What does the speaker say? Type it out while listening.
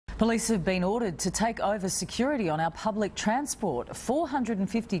Police have been ordered to take over security on our public transport.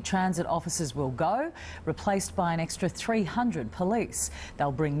 450 transit officers will go, replaced by an extra 300 police.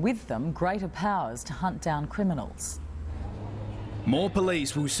 They'll bring with them greater powers to hunt down criminals. More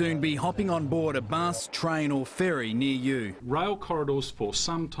police will soon be hopping on board a bus, train or ferry near you. Rail corridors for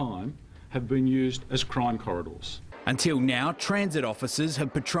some time have been used as crime corridors. Until now, transit officers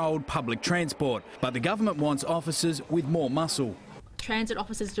have patrolled public transport, but the government wants officers with more muscle. Transit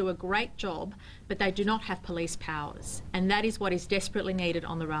officers do a great job, but they do not have police powers, and that is what is desperately needed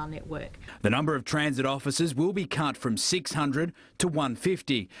on the rail network. The number of transit officers will be cut from 600 to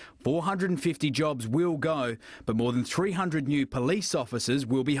 150. 450 jobs will go, but more than 300 new police officers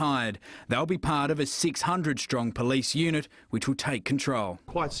will be hired. They'll be part of a 600-strong police unit, which will take control.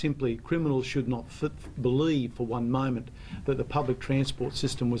 Quite simply, criminals should not believe for one moment that the public transport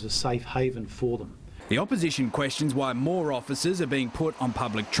system was a safe haven for them. The opposition questions why more officers are being put on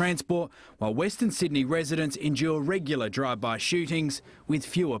public transport, while Western Sydney residents endure regular drive-by shootings with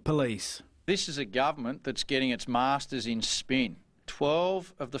fewer police. This is a government that's getting its masters in spin.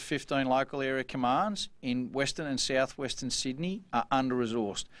 12 of the 15 local area commands in Western and South-Western Sydney are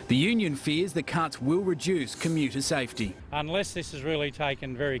under-resourced. The union fears the cuts will reduce commuter safety. Unless this is really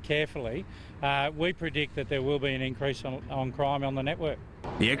taken very carefully, we predict that there will be an increase on crime on the network.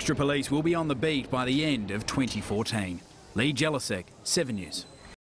 The extra police will be on the beat by the end of 2014. Lee Jelisek, 7 News.